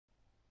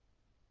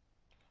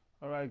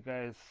Alright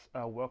guys,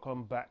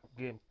 welcome back.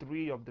 Game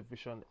 3 of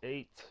Division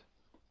 8.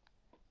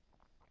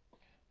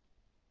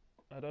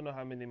 I don't know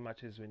how many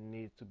matches we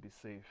need to be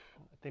safe.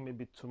 I think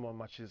maybe 2 more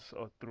matches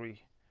or 3.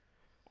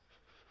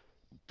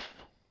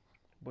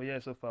 But yeah,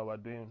 so far we're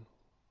doing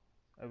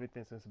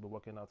everything seems to be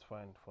working out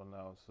fine for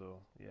now. So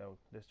yeah,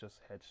 let's just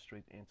head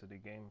straight into the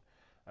game.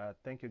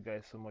 Thank you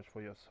guys so much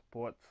for your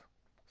support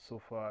so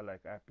far.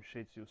 Like, I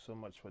appreciate you so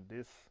much for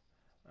this.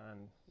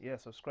 And yeah,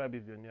 subscribe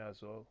if you're new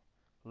as well.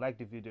 Like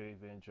the video if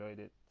you enjoyed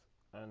it.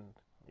 And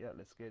yeah,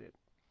 let's get it.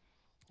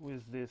 Who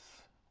is this?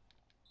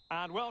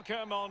 And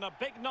welcome on a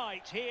big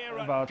night here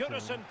at Everton.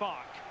 Goodison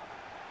Park.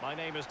 My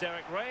name is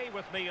Derek Ray.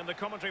 With me in the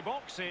commentary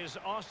box is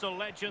Arsenal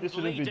legend This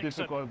shouldn't Lee be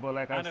Dixon. difficult, but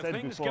like I And if said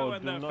things before, go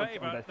in do their not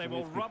favour, they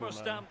will underestimate rubber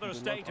people, man. stamp their Do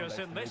not status in this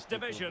underestimate people,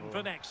 division bro.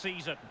 for next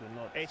season. Do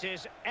not. It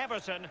is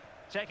Everton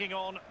taking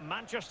on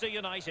Manchester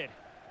United.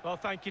 Well,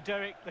 thank you,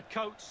 Derek. The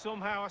coach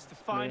somehow has to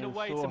find a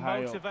Playing way so to high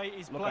up. motivate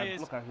his Look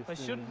players. at his They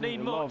team. shouldn't He's using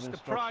need a lot of much. The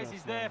prize instructions,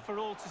 is there man. for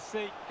all to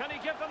see. Can he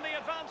give them the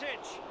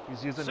advantage?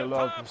 He's using a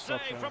lot of Superb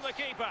save instructions. from the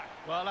keeper.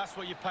 Well, that's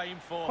what you're paying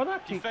for. Corner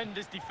kick.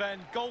 Defenders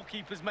defend.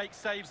 Goalkeepers make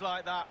saves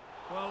like that.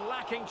 Well,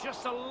 lacking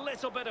just a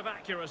little bit of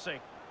accuracy.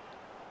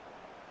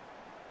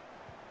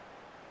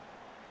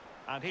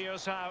 And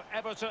here's how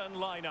Everton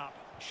line up.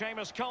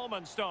 Seamus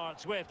Coleman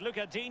starts with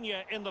Luca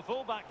Digne in the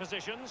full-back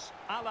positions.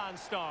 Alan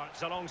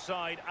starts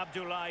alongside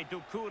Abdoulaye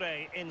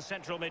Doucouré in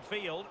central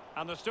midfield.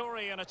 And the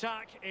story in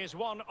attack is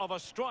one of a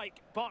strike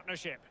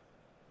partnership.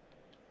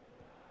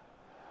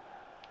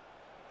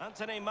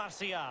 Anthony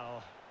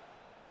Martial.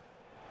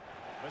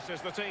 This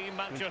is the team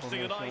Manchester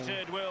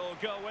United will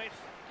go with.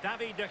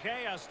 David De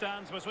Gea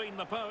stands between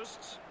the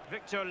posts.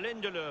 Victor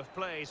Lindelöf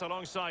plays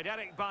alongside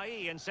Eric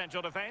Bailly in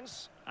central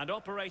defence. And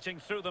operating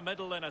through the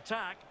middle in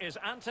attack is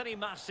Anthony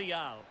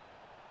Martial.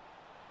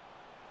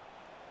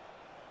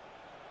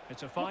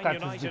 It's a fine at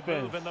his United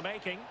defence. move in the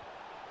making.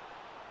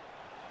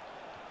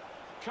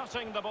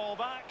 Cutting the ball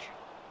back,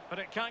 but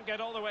it can't get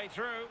all the way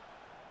through.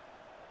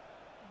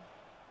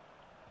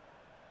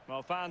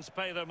 Well, fans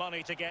pay their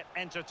money to get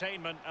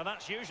entertainment, and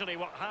that's usually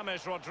what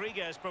James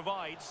Rodriguez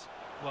provides.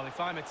 Well, if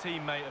I'm a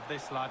teammate of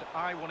this lad,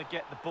 I want to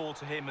get the ball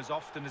to him as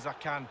often as I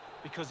can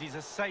because he's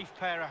a safe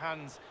pair of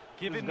hands.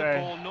 Give This him guy- the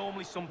ball,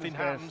 normally something this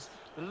guy's happens.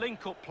 The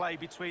link-up play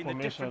between the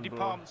formation, different bro.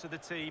 departments of the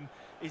team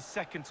is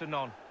second to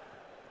none.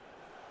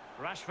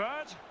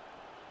 Rashford.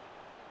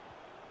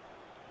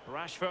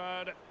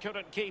 Rashford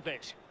couldn't keep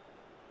it.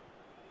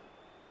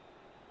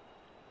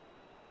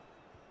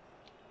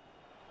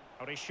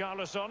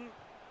 Richarlison.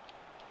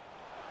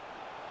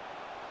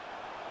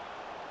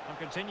 And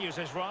continues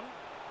his run.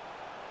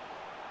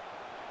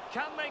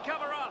 Can they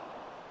cover up?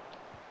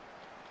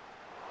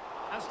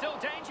 And still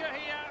danger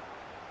here.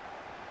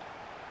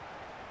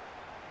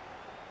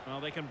 Well,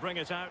 they can bring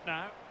it out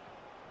now.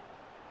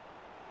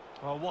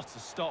 Well, what a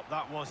stop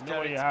that was, No,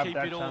 Derek, you to have keep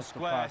that it all chance to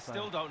square. pass,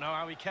 Still man. don't know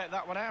how he kept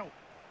that one out.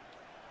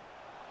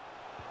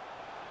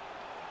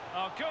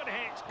 Oh, good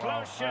hit. Wow,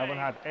 Close I shave. haven't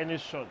had any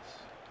shots.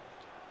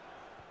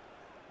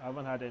 I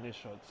haven't had any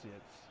shots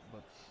yet,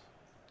 but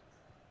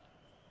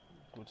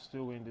could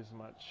still win this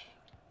match.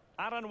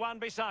 Aaron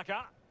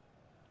Wan-Bissaka.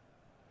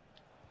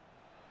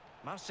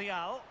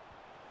 Martial.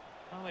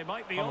 Well, they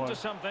might be Come onto on.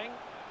 something.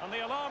 And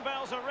the alarm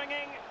bells are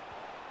ringing.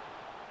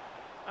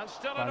 And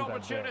still Van an der Beek.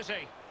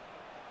 opportunity.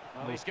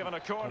 Well, he's given a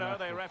corner,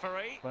 the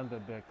referee. Van der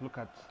Beek, look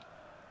at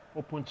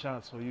open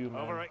chance for you,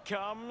 man. Over it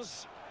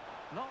comes.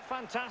 Not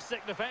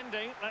fantastic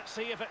defending. Let's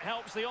see if it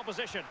helps the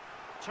opposition.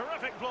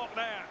 Terrific block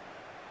there.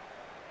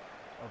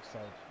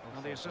 Offside.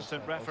 And the offside,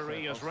 assistant offside,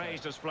 referee has offside,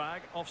 raised offside. his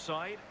flag.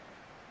 Offside.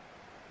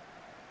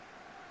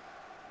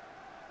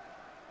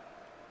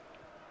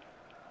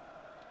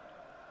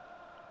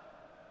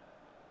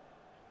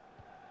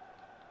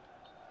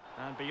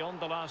 And beyond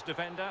the last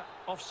defender,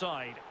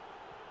 offside.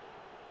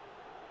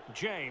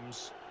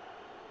 James.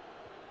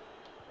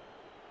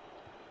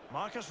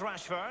 Marcus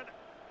Rashford.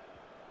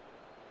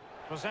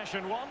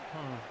 Possession one.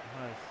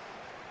 Nice.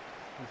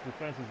 His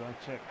defense is on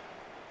check.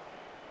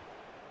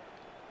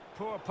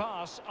 Poor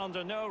pass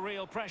under no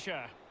real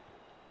pressure.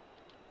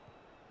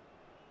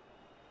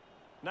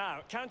 Now,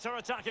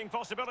 counter-attacking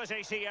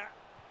possibilities here.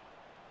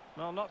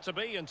 Well, not to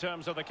be in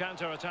terms of the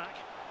counter-attack.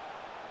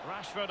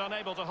 Rashford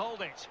unable to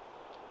hold it.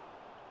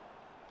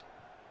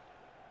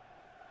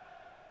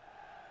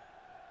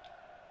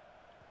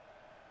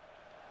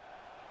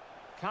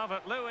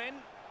 Calvert-Lewin.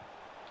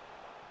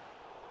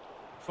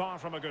 Far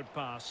from a good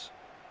pass.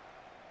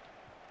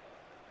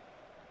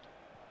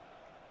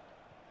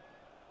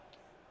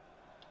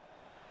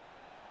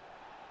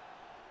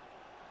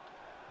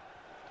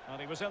 And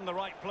he was in the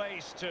right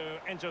place to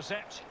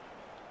intercept.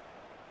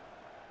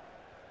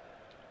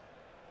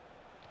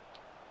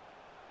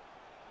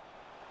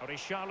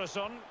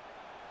 Richarlison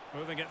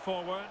moving it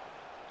forward.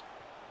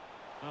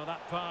 Oh,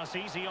 that pass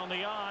easy on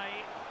the eye.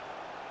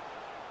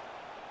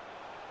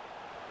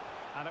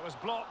 And it was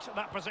blocked,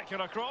 that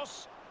particular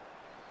cross.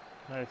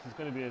 Nice, it's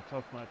going to be a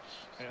tough match.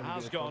 It's It gonna be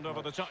has a gone tough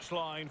over the match.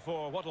 touchline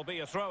for what will be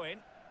a throw-in.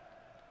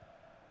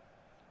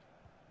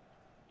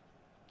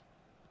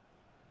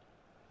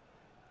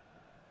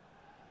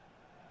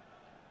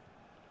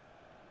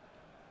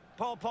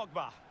 Paul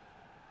Pogba.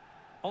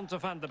 On to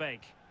Van de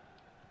Beek.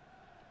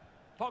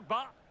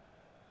 Pogba.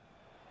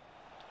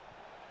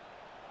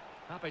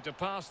 Happy to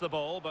pass the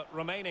ball, but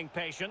remaining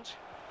patient.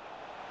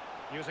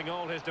 Using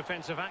all his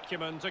defensive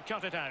acumen to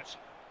cut it out.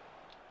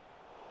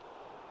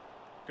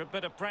 Good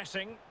bit of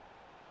pressing.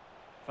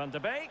 Van de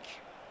Beek.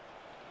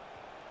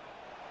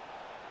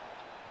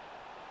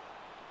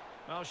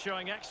 Well,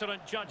 showing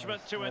excellent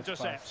judgment to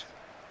intercept. Pass.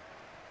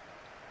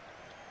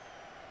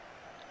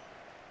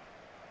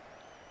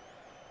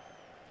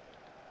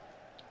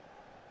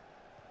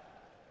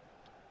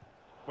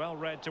 Well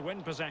read to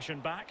win possession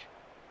back.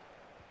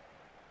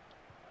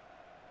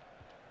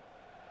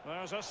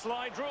 There's a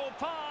slide rule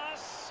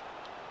pass.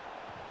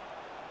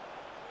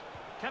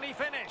 Can he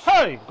finish?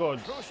 Hey,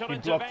 God! Crucial He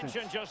blocked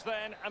intervention it. just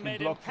then He amid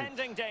blocked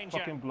impending it. danger.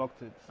 Fucking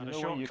blocked it. And You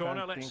a know when short you corner,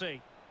 can't let's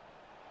think. see.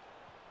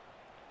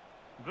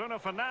 Bruno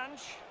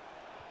Fernandes.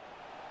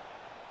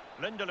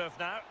 Lindelof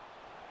now.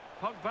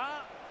 Pogba.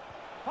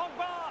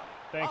 Pogba.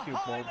 Thank you, A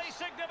highly Pogs.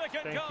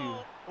 significant Thank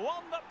goal.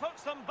 One that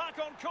puts them back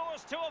on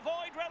course to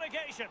avoid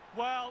relegation.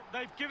 Well,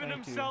 they've given Thank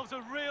you. themselves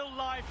a real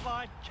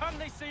lifeline. Can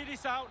they see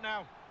this out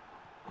now?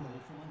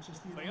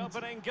 The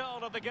opening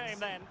goal of the game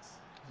then.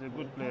 He's a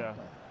good player.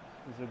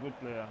 He's a good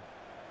player.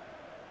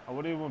 I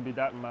wouldn't even be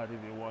that mad if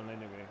he won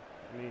anyway.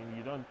 I mean,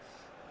 you don't...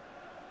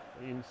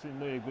 You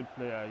know a good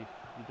player.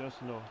 You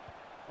just know.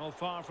 Well,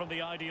 far from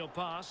the ideal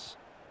pass.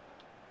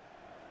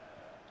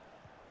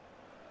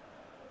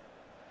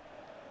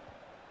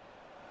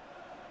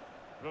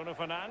 Bruno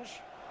Fernandes.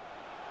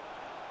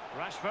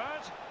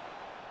 Rashford.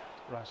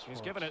 Rashford.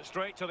 He's given it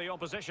straight to the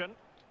opposition.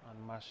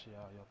 And Martial,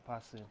 you're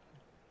passing.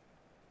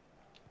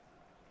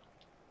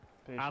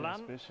 Patience,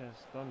 Alan. patience.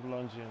 Don't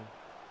lunge in.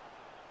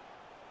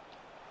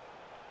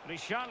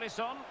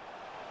 Richarlison.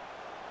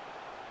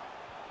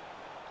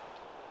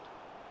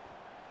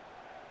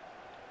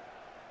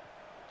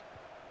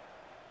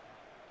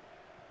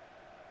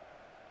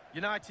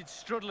 United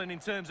struggling in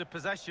terms of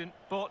possession,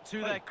 but to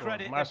their God,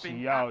 credit, they've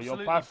been Martial, you're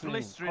absolutely passing.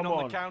 blistering Come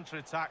on on. the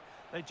counter-attack.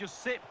 They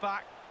just sit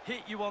back,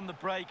 hit you on the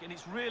break, and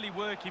it's really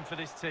working for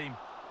this team.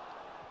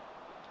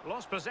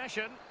 Lost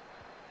possession.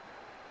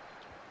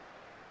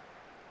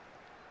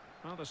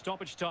 Well, the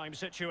stoppage time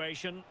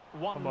situation.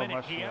 1 Come on,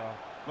 minute here. Martial.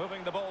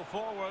 Moving the ball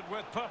forward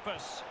with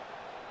purpose.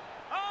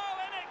 Oh,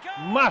 in it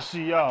goes!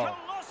 Martial!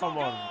 Colossal Come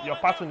on. goal Your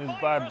in passing the is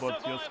fight bad, for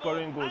but you're survival.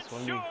 scoring goals And for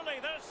me. surely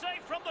they're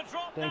safe from the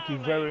drop Thank now,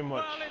 you very Lee.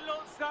 much. Well, it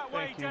looks that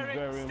way, Thank you Derek.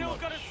 very Still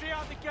much. got to see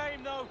out the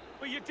game, though,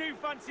 but you do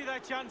fancy their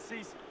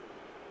chances.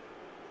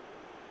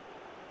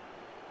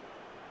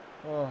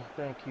 Oh,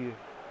 thank you.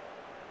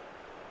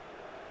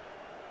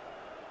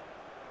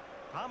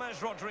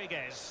 James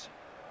Rodriguez.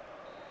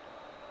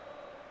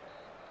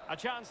 A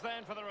chance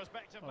then for the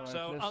respective... All right,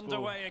 so let's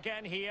underway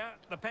again here.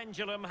 The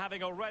pendulum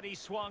having already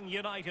swung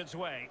United's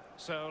way.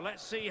 So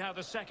let's see how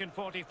the second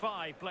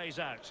 45 plays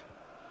out.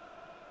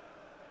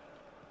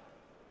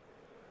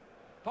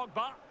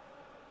 Pogba.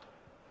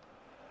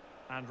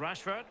 And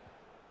Rashford.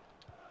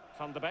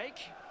 Van de Beek.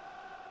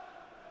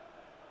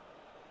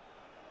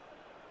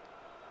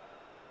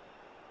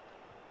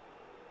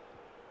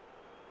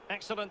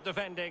 Excellent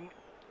defending.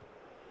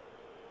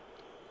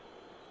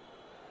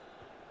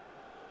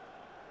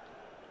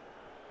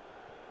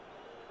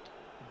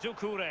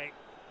 Doucouré.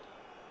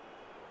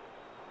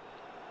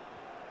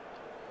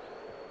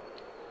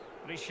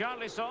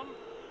 Richarlison.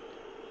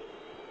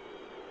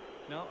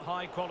 No,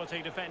 high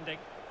quality defending.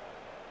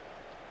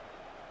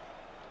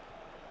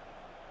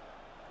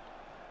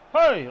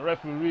 Hey,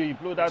 referee,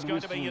 blow that It's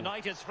going to whistle. be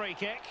United's free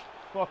kick.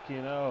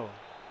 Fucking hell.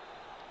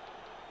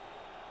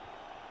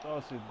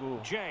 That's a goal.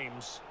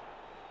 James.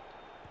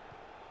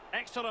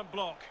 Excellent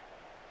block.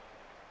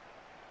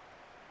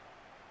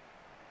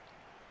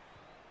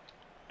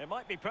 It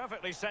might be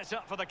perfectly set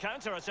up for the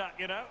counter-attack,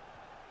 you know.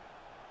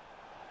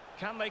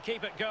 Can they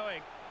keep it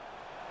going?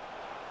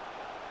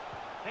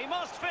 He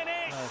must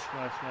finish!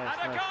 Nice,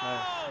 And a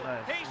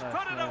goal! He's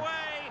put it nice.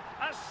 away!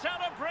 A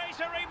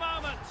celebratory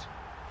moment!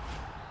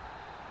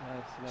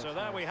 Nice, So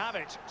there we have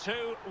it,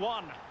 2-1.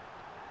 Nice.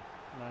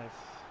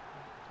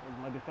 It was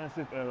my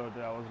defensive error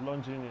there. I was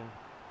lunging in.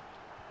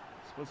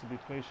 Supposed to be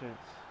patient.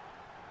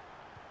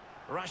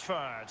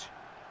 Rashford.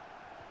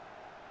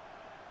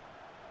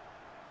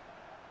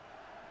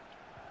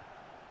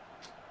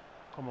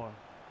 Come on.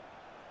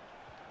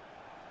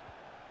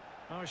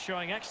 Oh,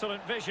 showing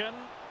excellent vision.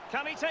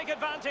 Can he take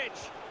advantage?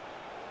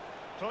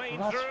 Clean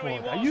through he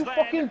Rashford, was are you then,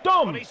 fucking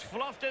dumb? but he's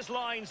fluffed his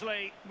lines,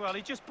 Lee. Well,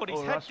 he just put his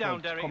Oh, head Rashford,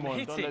 down, Derek, come and on,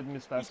 hit don't it. let me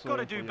start He's got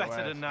to swearing do for your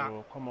better ass, than that.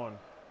 bro. Come on.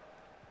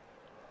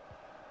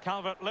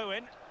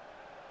 Calvert-Lewin.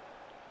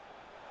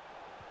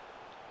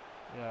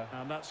 Yeah,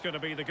 And that's going to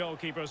be the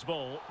goalkeeper's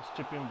ball. it's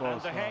chipping And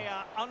balls De now.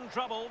 Gea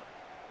untroubled.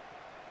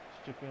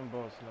 It's chipping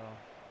balls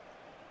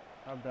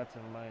now. Have that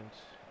in mind.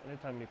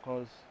 Anytime he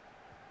calls,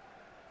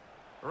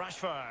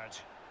 Rashford.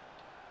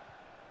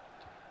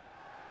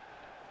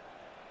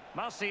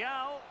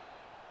 Martial.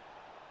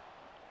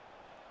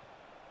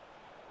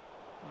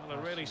 Well,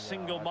 a really Martial, I told you,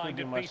 single-minded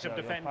piece of Martial,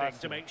 you're defending to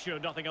passing. make sure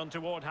nothing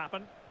untoward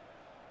happened.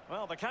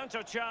 Well, the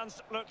counter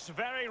chance looks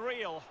very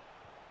real.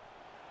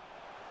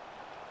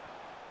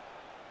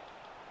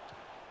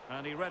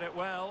 And he read it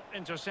well,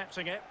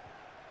 intercepting it.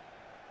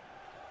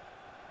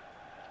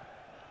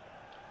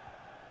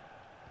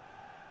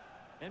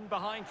 In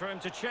behind for him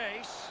to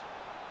chase.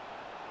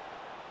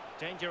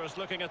 Dangerous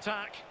looking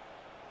attack.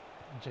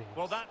 James,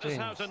 Well, that is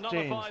James, how to nullify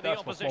James, the that's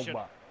opposition. For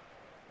Pogba.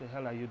 The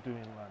hell are you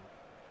doing, man?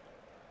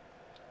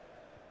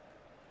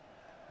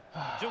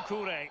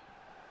 Doucouré.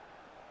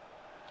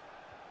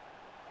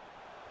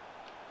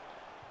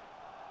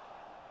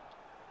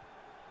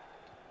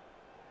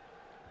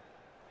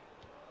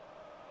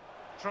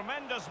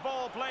 Tremendous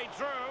ball played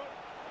through.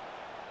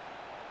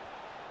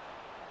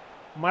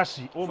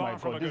 Mercy, oh Far my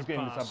from a god, this good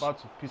game pass. is about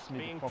to piss me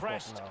Being the fuck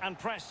pressed off now. and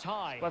pressed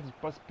high. It's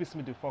about to piss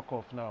me the fuck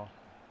off now.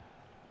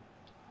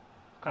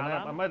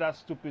 Alan. Am I that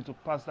stupid to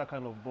pass that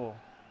kind of ball?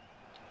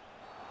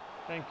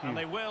 Thank you. And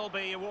they will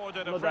be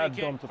awarded a Not free that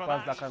kick dumb to for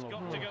pass that. that kind It's of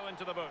got ball. to go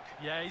into the book.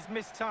 Yeah, he's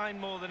mistimed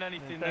more than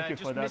anything Thank there. you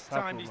Just for that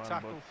mistimed his man,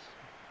 tackle.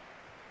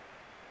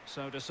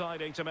 So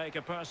deciding to make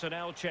a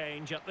personnel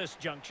change at this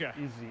juncture.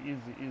 Easy,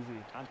 easy, easy.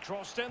 And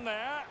crossed in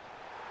there.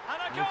 And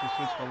a Need to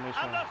switch goal!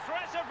 formation. And the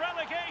threat of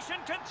relegation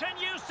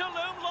continues to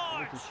loom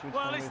large.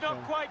 Well, it's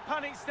not quite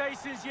panic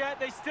stations yet.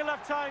 They still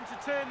have time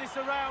to turn this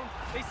around.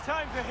 It's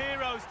time for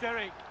heroes,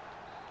 Derek.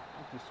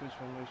 Need to switch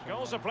formation.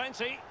 Goals are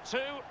plenty.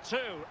 2-2.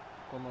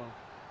 Come on.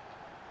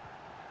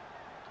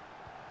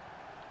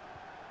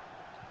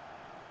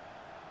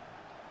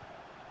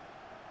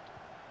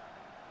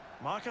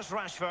 Marcus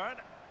Rashford.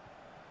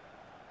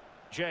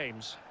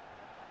 James.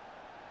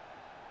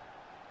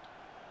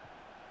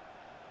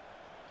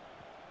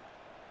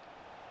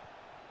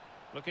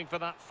 Looking for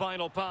that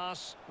final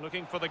pass.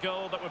 Looking for the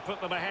goal that would put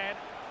them ahead.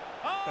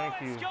 Oh, Thank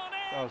it's you. gone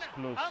in! That was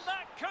close. And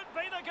that could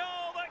be the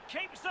goal that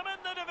keeps them in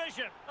the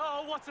division.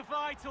 Oh, what a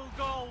vital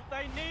goal.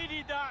 They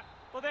needed that,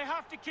 but they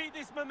have to keep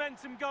this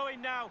momentum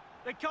going now.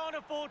 They can't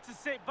afford to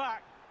sit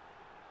back.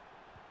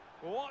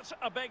 What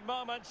a big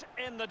moment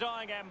in the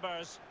dying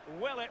embers.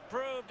 Will it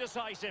prove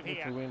decisive Need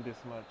here? to win this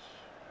match.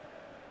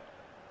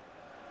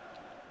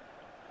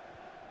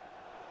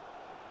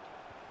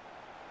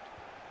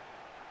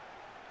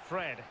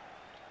 Fred.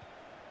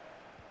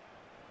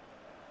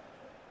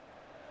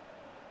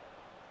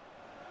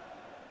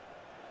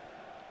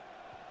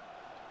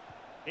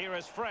 Here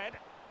is Fred.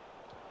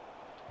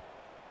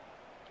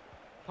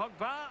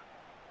 Pogba.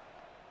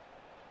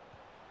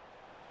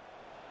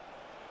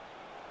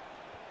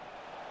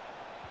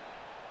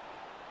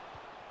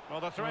 Well,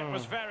 the threat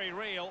was very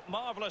real.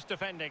 Marvellous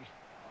defending.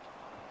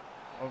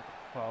 Oh,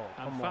 foul.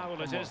 And Come foul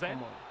on, it come is on, then.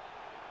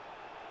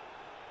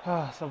 come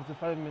on.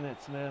 75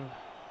 minutes, man.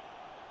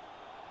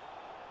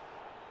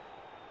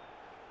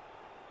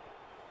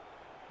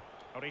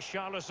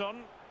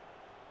 Richarlison.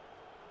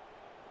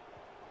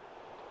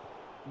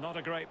 Not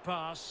a great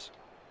pass.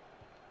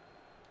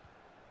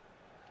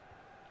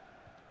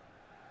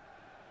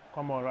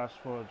 Come on,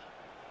 Rashford.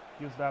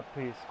 Use that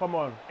pace. Come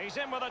on. He's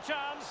in with a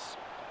chance.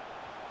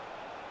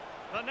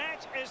 The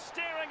net is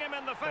steering him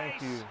in the face.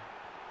 Thank you.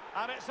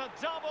 And it's a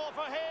double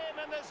for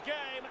him in this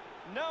game.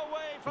 No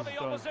way for He's the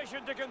done.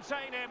 opposition to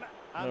contain him.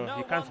 And No, no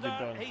he can't be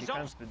wonder done. He he's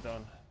can't be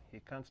done. He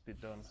can't be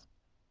done.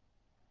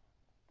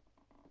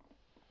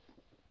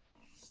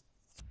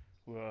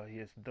 Well, he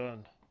is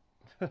done.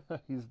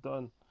 He's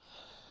done.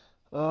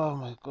 Oh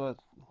my God.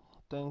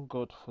 Thank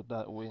God for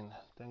that win.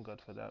 Thank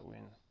God for that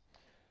win.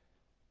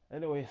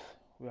 Anyways,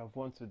 we have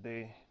won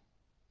today.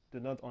 Do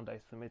not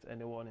underestimate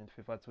anyone in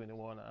FIFA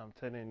 21. I'm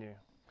telling you.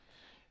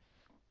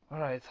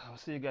 Alright, I'll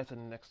see you guys in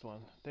the next one.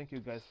 Thank you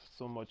guys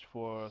so much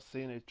for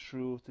seeing it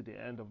through to the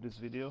end of this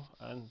video.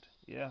 And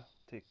yeah,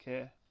 take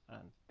care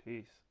and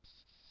peace.